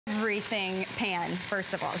everything pan,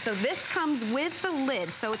 first of all. So this comes with the lid.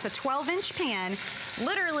 So it's a 12-inch pan,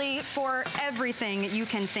 literally for everything you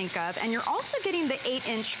can think of. And you're also getting the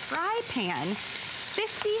 8-inch fry pan.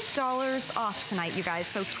 $50 off tonight, you guys.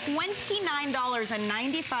 So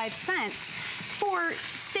 $29.95 for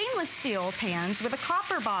stainless steel pans with a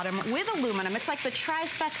copper bottom with aluminum. It's like the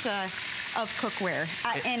trifecta of cookware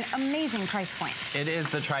at an amazing price point. It is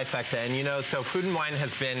the trifecta. And you know, so Food and Wine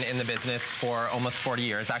has been in the business for almost 40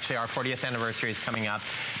 years. Actually, our 40th anniversary is coming up.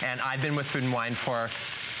 And I've been with Food and Wine for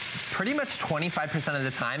pretty much 25% of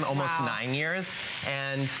the time, almost 9 years.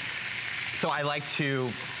 And so I like to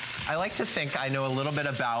think I know a little bit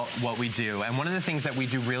about what we do. And one of the things that we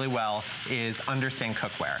do really well is understand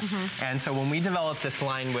cookware. And so when we developed this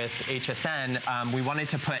line with HSN, we wanted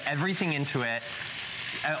to put everything into it,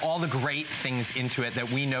 all the great things into it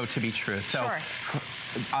that we know to be true. So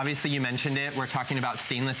obviously you mentioned it, we're talking about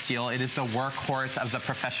stainless steel. It is the workhorse of the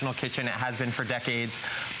professional kitchen. It has been for decades,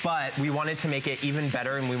 but we wanted to make it even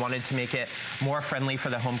better, and we wanted to make it more friendly for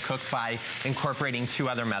the home cook by incorporating 2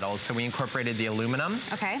 other metals. So we incorporated the aluminum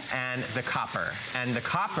and the copper. And the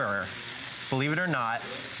copper, believe it or not,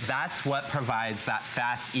 that's what provides that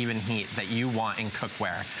fast, even heat that you want in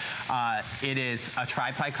cookware. It is a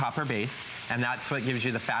tri-ply copper base, and that's what gives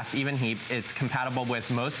you the fast, even heat. It's compatible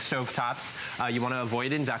with most stovetops. You want to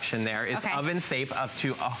avoid induction there. It's oven safe up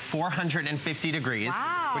to 450 degrees,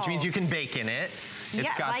 which means you can bake in it.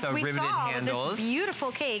 It's got like the riveted handles. With this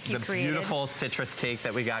beautiful cake you created. The beautiful citrus cake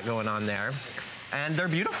that we got going on there. And they're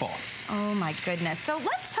beautiful. Oh my goodness. So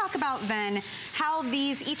let's talk about then how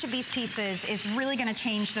each of these pieces is really gonna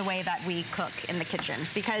change the way that we cook in the kitchen.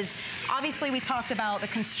 Because obviously we talked about the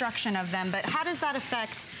construction of them, but how does that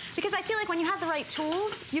affect, because I feel like when you have the right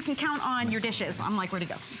tools, you can count on your dishes. I'm like, where'd it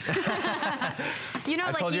go? You know,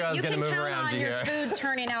 I told you I was gonna move around you here. You can count on your food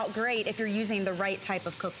turning out great if you're using the right type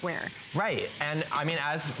of cookware. Right, and I mean,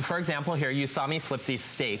 as for example here, you saw me flip these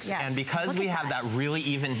steaks, and because we have that really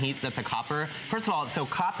even heat that the copper, first of all, so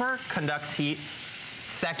copper conducts heat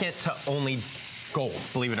second to only gold,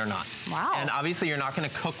 believe it or not. Wow. And obviously you're not gonna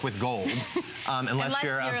cook with gold unless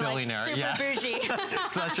you're a billionaire. Like super bougie.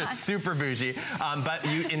 So that's just super bougie. But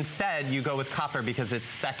instead you go with copper because it's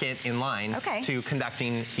second in line to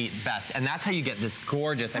conducting heat best. And that's how you get this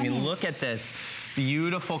gorgeous, I mean, look at this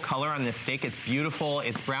beautiful color on this steak. It's beautiful,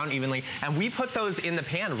 it's browned evenly. And we put those in the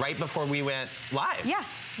pan right before we went live. Yeah,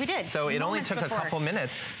 we did. So it only took a couple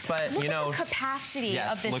minutes, but look you know. Look at the capacity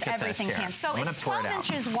of this everything pan. So it's 12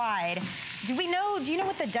 inches wide. Do you know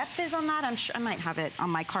what the depth is on that? I'm sure, I might have it on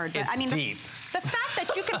my card, but it's I mean, deep. The fact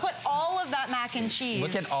that you can put all of that mac and cheese.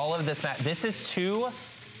 Look at all of this this is 2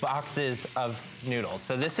 boxes of noodles.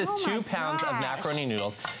 So this is 2 pounds of macaroni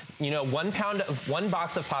noodles. You know, 1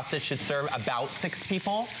 box of pasta should serve about 6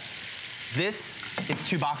 people. This is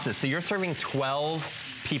 2 boxes, so you're serving 12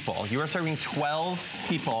 people. You are serving 12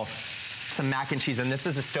 people some mac and cheese, and this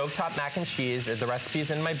is a stovetop mac and cheese. The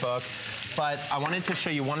recipe's in my book, but I wanted to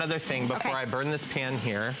show you one other thing before I burn this pan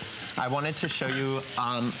here. I wanted to show you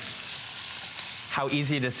how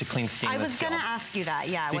easy it is to clean stainless steel. I was gonna ask you that,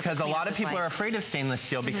 because a lot of people are afraid of stainless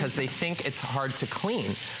steel because they think it's hard to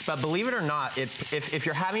clean. But believe it or not, if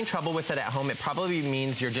you're having trouble with it at home, it probably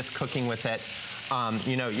means you're just cooking with it.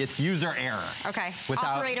 You know, it's user error.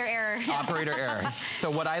 Operator error. Operator error.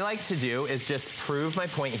 So what I like to do is just prove my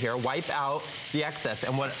point here, wipe out the excess.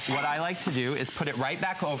 And what I like to do is put it right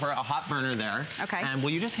back over a hot burner there. And will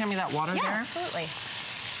you just hand me that water there? Yeah, absolutely.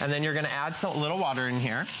 And then you're gonna add a little water in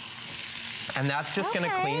here. And that's just gonna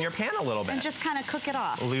clean your pan a little bit. And just kind of cook it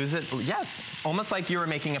off. Lose it, yes. Almost like you were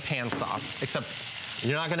making a pan sauce, except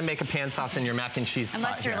you're not gonna make a pan sauce in your mac and cheese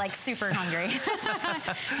unless you're like super hungry.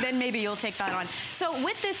 Then maybe you'll take that on. So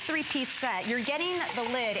with this 3-piece set, you're getting the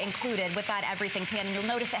lid included with that everything pan. And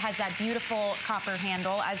you'll notice it has that beautiful copper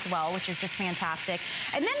handle as well, which is just fantastic.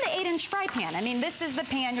 And then the 8-inch fry pan. I mean, this is the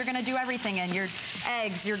pan you're gonna do everything in. Your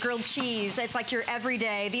eggs, your grilled cheese. It's like your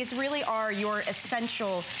everyday. These really are your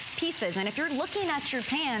essential pieces. And if you're looking at your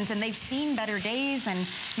pans and they've seen better days and,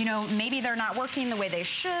 you know, maybe they're not working the way they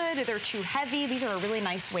should, or they're too heavy, these are a really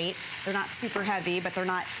nice weight. They're not super heavy, but they're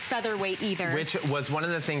not featherweight either. Which was one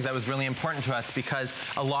of the things that was really important to us because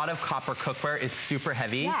a lot of copper cookware is super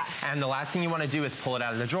heavy. And the last thing you want to do is pull it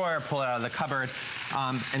out of the drawer, pull it out of the cupboard.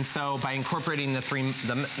 And so by incorporating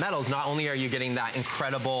the metals, not only are you getting that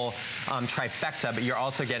incredible trifecta, but you're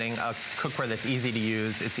also getting a cookware that's easy to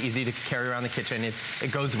use. It's easy to carry around the kitchen.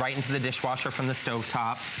 It goes right into the dishwasher from the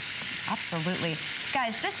stovetop. Absolutely.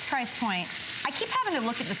 Guys, this price point, I keep having to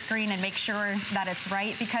look at the screen and make sure that it's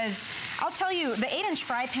right because I'll tell you, the 8-inch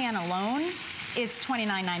fry pan alone is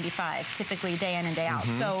 $29.95, typically day in and day out.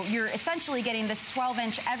 So you're essentially getting this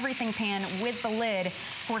 12-inch everything pan with the lid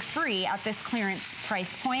for free at this clearance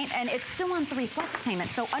price point, and it's still on 3 flex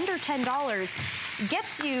payments. So under $10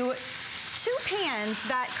 gets you 2 pans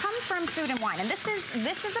that come from Food and Wine. And this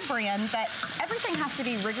is a brand that everything has to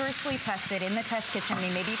be rigorously tested in the test kitchen. I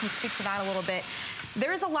mean, maybe you can speak to that a little bit.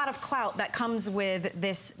 There's a lot of clout that comes with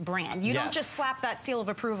this brand. You don't just slap that seal of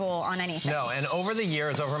approval on anything. No, and over the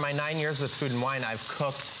years, over my 9 years with Food and Wine, I've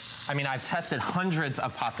cooked, I mean, I've tested hundreds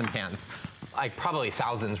of pots and pans, like probably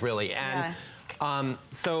thousands really. And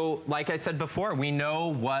so like I said before, we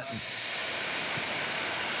know what,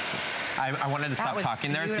 I wanted to stop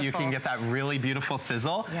talking there so you can get that really beautiful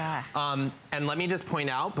sizzle. Yeah. And let me just point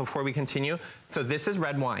out before we continue, so this is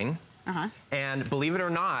red wine. And believe it or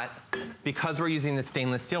not, because we're using the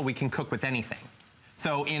stainless steel, we can cook with anything.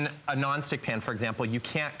 So in a nonstick pan, for example, you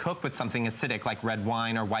can't cook with something acidic like red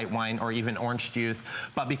wine or white wine or even orange juice.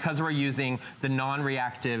 But because we're using the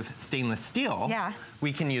non-reactive stainless steel,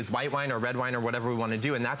 we can use white wine or red wine or whatever we want to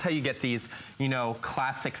do. And that's how you get these, you know,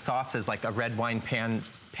 classic sauces like a red wine pan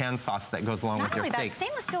sauce that goes along with your steaks. Not only that,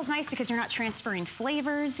 stainless steel is nice because you're not transferring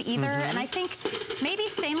flavors either. And I think maybe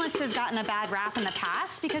stainless has gotten a bad rap in the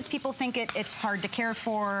past because people think it's hard to care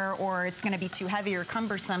for or it's going to be too heavy or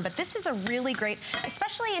cumbersome. But this is a really great,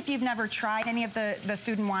 especially if you've never tried any of the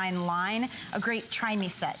Food and Wine line, a great try me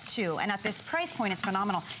set too. And at this price point, it's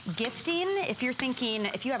phenomenal. Gifting, if you're thinking,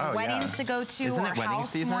 if you have weddings to go to or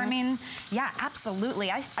housewarming. Yeah, absolutely.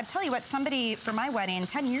 I tell you what, somebody for my wedding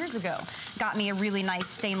 10 years ago got me a really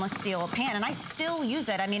nice stainless steel pan, and I still use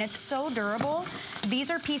it. I mean, it's so durable.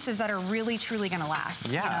 These are pieces that are really, truly going to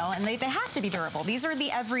last. You know, and they have to be durable. These are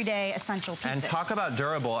the everyday essential pieces. And talk about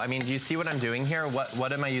durable. I mean, do you see what I'm doing here?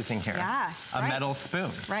 What am I using here? Yeah, a metal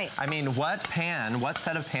spoon. Right. I mean, what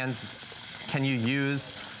set of pans can you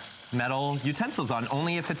use metal utensils on?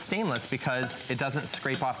 Only if it's stainless, because it doesn't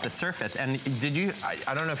scrape off the surface. And did you,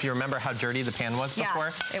 I don't know if you remember how dirty the pan was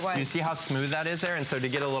before. Yeah, it was. Do you see how smooth that is there? And so to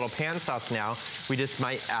get a little pan sauce now, we just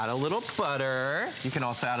might add a little butter. You can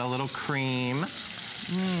also add a little cream.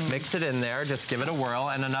 Mix it in there, just give it a whirl.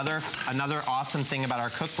 And another awesome thing about our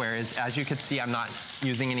cookware is, as you can see, I'm not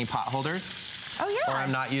using any pot holders. Oh, yeah. Or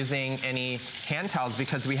I'm not using any hand towels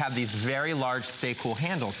because we have these very large stay cool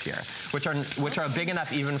handles here, which are big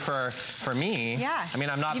enough even for me. Yeah. I mean,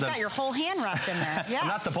 I'm not You've got your whole hand wrapped in there. Yeah. I'm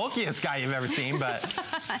not the bulkiest guy you've ever seen, but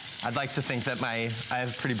I'd like to think that I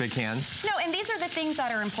have pretty big hands. No, and these are the things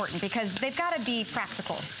that are important because they've got to be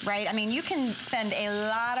practical, right? I mean, you can spend a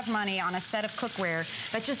lot of money on a set of cookware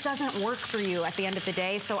that just doesn't work for you at the end of the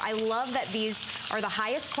day. So I love that these are the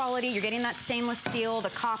highest quality. You're getting that stainless steel, the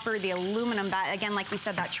copper, the aluminum, that, again, like we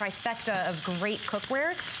said, that trifecta of great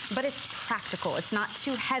cookware, but it's practical. It's not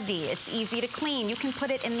too heavy. It's easy to clean. You can put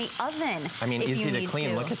it in the oven. I mean, easy to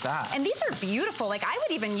clean. Look at that. And these are beautiful. Like, I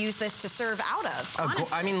would even use this to serve out of,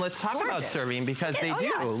 honestly. I mean, let's talk about serving because they do.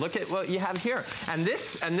 Yeah. Look at what you have here. And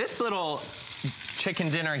this little chicken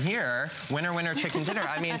dinner here, winner chicken dinner.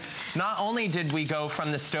 I mean, not only did we go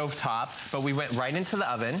from the stovetop, but we went right into the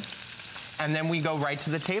oven. And then we go right to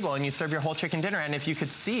the table and you serve your whole chicken dinner. And if you could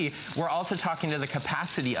see, we're also talking to the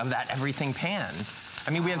capacity of that everything pan. I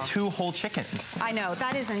mean, we have 2 whole chickens. I know,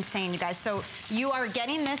 that is insane, you guys. So you are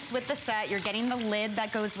getting this with the set, you're getting the lid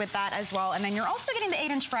that goes with that as well, and then you're also getting the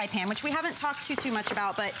 8-inch fry pan, which we haven't talked too much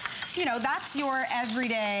about, but you know, that's your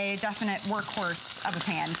everyday definite workhorse of a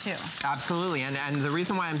pan too. Absolutely, and the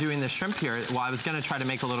reason why I'm doing the shrimp here, well, I was gonna try to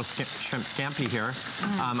make a little shrimp scampi here.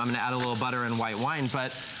 I'm gonna add a little butter and white wine,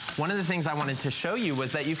 but one of the things I wanted to show you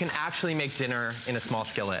was that you can actually make dinner in a small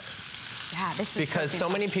skillet. Yeah, this is because so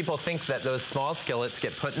many people think that those small skillets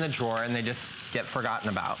get put in the drawer and they just get forgotten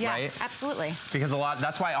about, right? Yeah, absolutely. Because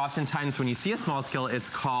that's why oftentimes when you see a small skillet, it's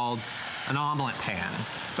called an omelet pan.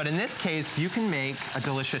 But in this case, you can make a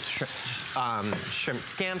delicious shrimp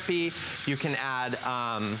scampi. You can add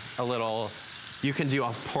you can do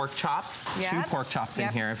a pork chop, 2 pork chops in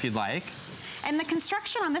here if you'd like. And the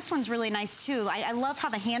construction on this one's really nice too. I love how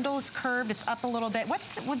the handle is curved, it's up a little bit.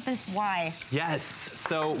 What's with this Y? Yes,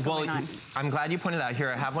 so, well, I'm glad you pointed out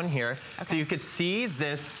here. I have one here. Okay. So you could see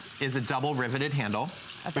this is a double riveted handle,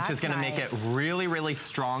 which is gonna make it really, really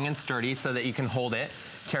strong and sturdy so that you can hold it,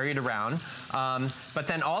 carry it around. But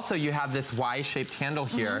then also you have this Y-shaped handle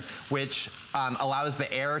here, which allows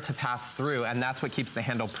the air to pass through, and that's what keeps the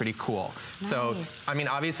handle pretty cool. Nice. So, I mean,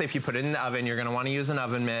 obviously if you put it in the oven, you're gonna wanna use an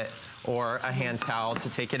oven mitt or a hand towel to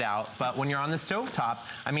take it out. But when you're on the stovetop,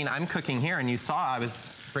 I mean, I'm cooking here, and you saw I was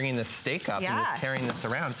bringing this steak up and just carrying this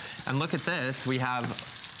around. And look at this, we have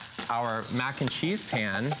our mac and cheese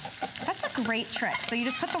pan. That's a great trick. So you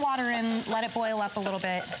just put the water in, let it boil up a little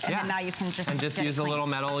bit, and then now you can just use a little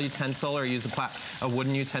metal utensil or use a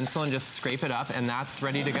wooden utensil and just scrape it up, and that's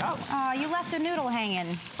ready to go. Oh, you left a noodle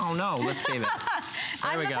hanging. Oh no, let's save it.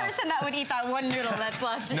 I'm the person that would eat that one noodle that's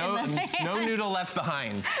left in the pan. No noodle left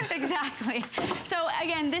behind. Exactly. So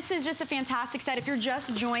again, this is just a fantastic set. If you're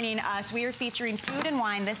just joining us, we are featuring food and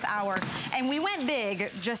wine this hour, and we went big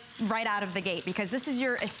just right out of the gate because this is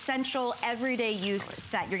your essential everyday use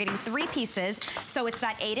set. You're getting 3 pieces, so it's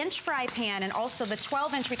that 8-inch fry pan and also the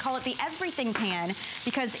 12-inch, we call it the everything pan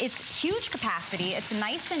because it's huge capacity, it's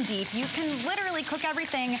nice and deep. You can literally cook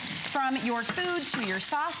everything from your food to your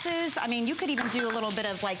sauces. I mean, you could even do a little bit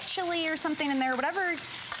of like chili or something in there, whatever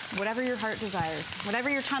your heart desires, whatever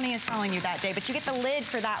your tummy is telling you that day. But you get the lid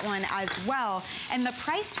for that one as well. And the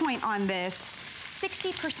price point on this,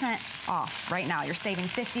 60% off right now. You're saving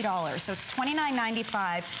 $50. So it's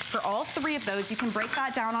 $29.95 for all 3 of those. You can break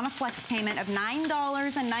that down on a flex payment of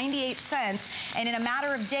 $9.98. And in a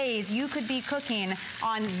matter of days, you could be cooking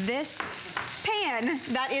on this pan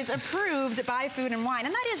that is approved by Food and Wine.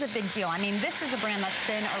 And that is a big deal. I mean, this is a brand that's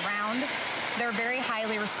been around. They're a very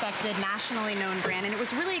highly respected, nationally known brand. And it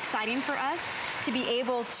was really exciting for us to be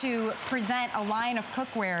able to present a line of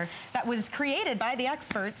cookware that was created by the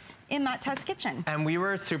experts in that test kitchen. And we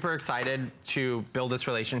were super excited to build this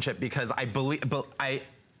relationship because I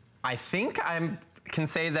think I can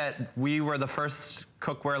say that we were the first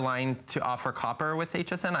cookware line to offer copper with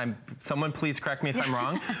HSN. Someone please correct me if I'm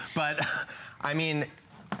wrong, but I mean,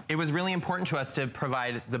 it was really important to us to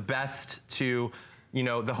provide the best to, you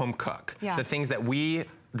know, the home cook. Yeah. The things that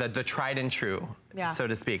the tried and true, so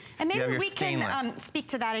to speak. And maybe we can speak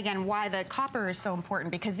to that again, why the copper is so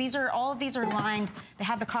important, because all of these are lined, they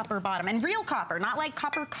have the copper bottom, and real copper, not like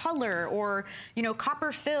copper color or, you know,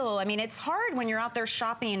 copper fill. I mean, it's hard when you're out there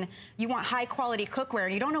shopping, you want high quality cookware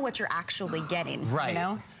and you don't know what you're actually getting, right. You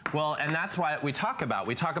know? Well, and that's why we talk about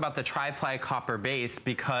the tri-ply copper base,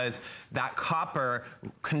 because that copper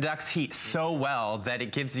conducts heat so well that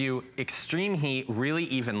it gives you extreme heat really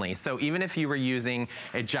evenly. So even if you were using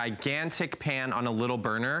a gigantic pan on a little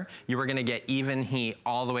burner, you were gonna get even heat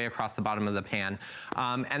all the way across the bottom of the pan.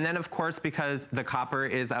 And then of course, because the copper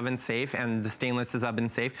is oven safe and the stainless is oven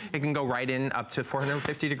safe, it can go right in up to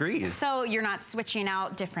 450 degrees. So you're not switching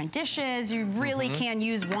out different dishes. You really can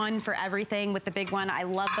use one for everything with the big one. I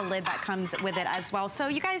love the lid that comes with it as well. So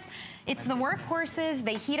you guys, it's the workhorses.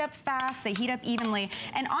 They heat up fast, they heat up evenly.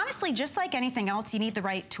 And honestly, just like anything else, you need the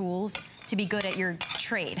right tools to be good at your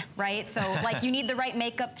trade, right? So like you need the right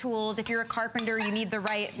makeup tools. If you're a carpenter, you need the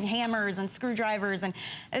right hammers and screwdrivers. And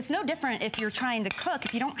it's no different if you're trying to cook.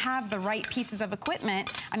 If you don't have the right pieces of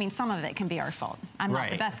equipment, I mean, some of it can be our fault. I'm not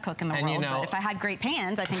the best cook in the world, you know, but if I had great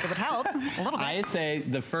pans, I think it would help a little bit. I say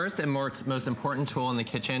the first and most important tool in the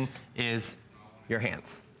kitchen is your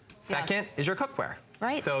hands. Second is your cookware.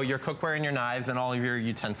 Right. So your cookware and your knives and all of your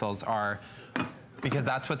utensils are, because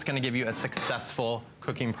that's what's gonna give you a successful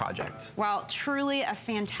cooking project. Well, truly a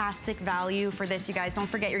fantastic value for this, you guys. Don't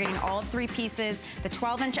forget, you're getting all 3 pieces, the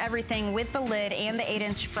 12-inch everything with the lid and the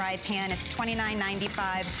 8-inch fried pan. It's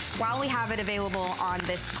 $29.95 while we have it available on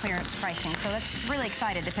this clearance pricing. So that's really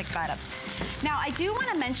excited to pick that up. Now, I do want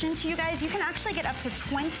to mention to you guys, you can actually get up to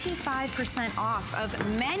 25% off of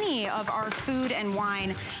many of our food and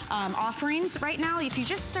wine offerings right now. If you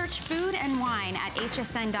just search food and wine at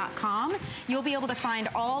hsn.com, you'll be able to find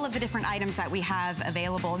all of the different items that we have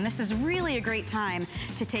available. And this is really a great time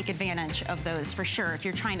to take advantage of those for sure. If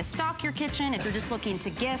you're trying to stock your kitchen, if you're just looking to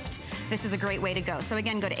gift, this is a great way to go. So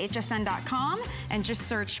again, go to hsn.com and just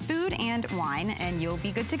search food and wine and you'll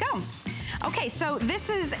be good to go. Okay, so this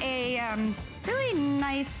is a really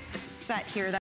nice set here that